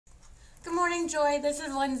morning, Joy. This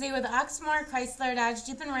is Lindsay with Oxmoor Chrysler, Dodge,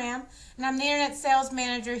 Jeep, and Ram, and I'm the Internet Sales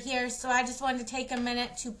Manager here, so I just wanted to take a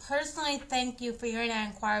minute to personally thank you for your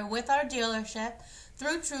inquiry with our dealership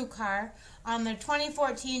through TrueCar on the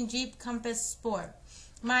 2014 Jeep Compass Sport.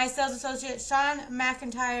 My sales associate, Sean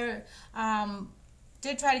McIntyre,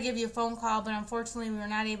 did try to give you a phone call, but unfortunately we were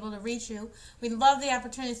not able to reach you. We'd love the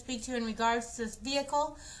opportunity to speak to you in regards to this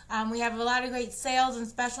vehicle. We have a lot of great sales and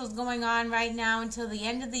specials going on right now until the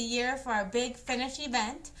end of the year for our big finish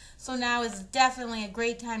event. So now is definitely a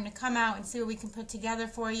great time to come out and see what we can put together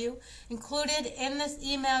for you. Included in this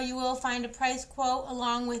email you will find a price quote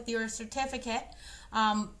along with your certificate.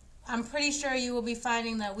 I'm pretty sure you will be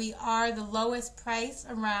finding that we are the lowest price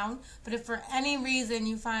around, but if for any reason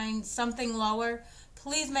you find something lower,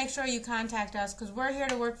 please make sure you contact us because we're here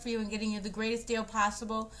to work for you and getting you the greatest deal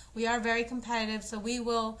possible. We are very competitive, so we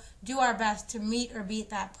will do our best to meet or beat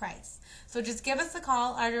that price. So just give us a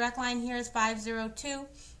call. Our direct line here is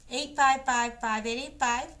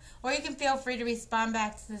 502-855-5885, or you can feel free to respond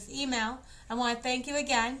back to this email. I want to thank you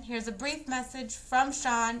again. Here's a brief message from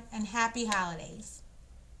Sean, and happy holidays.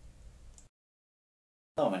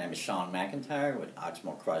 Hello, my name is Sean McIntyre with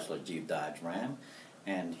Oxmoor Chrysler Jeep Dodge Ram,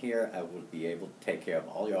 and here I will be able to take care of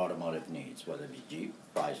all your automotive needs, whether it be Jeep,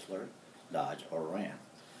 Chrysler, Dodge, or Ram.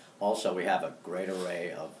 Also, we have a great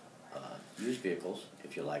array of used vehicles.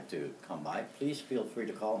 If you'd like to come by, please feel free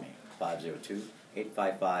to call me,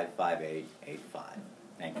 502-855-5885.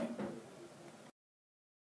 Thank you.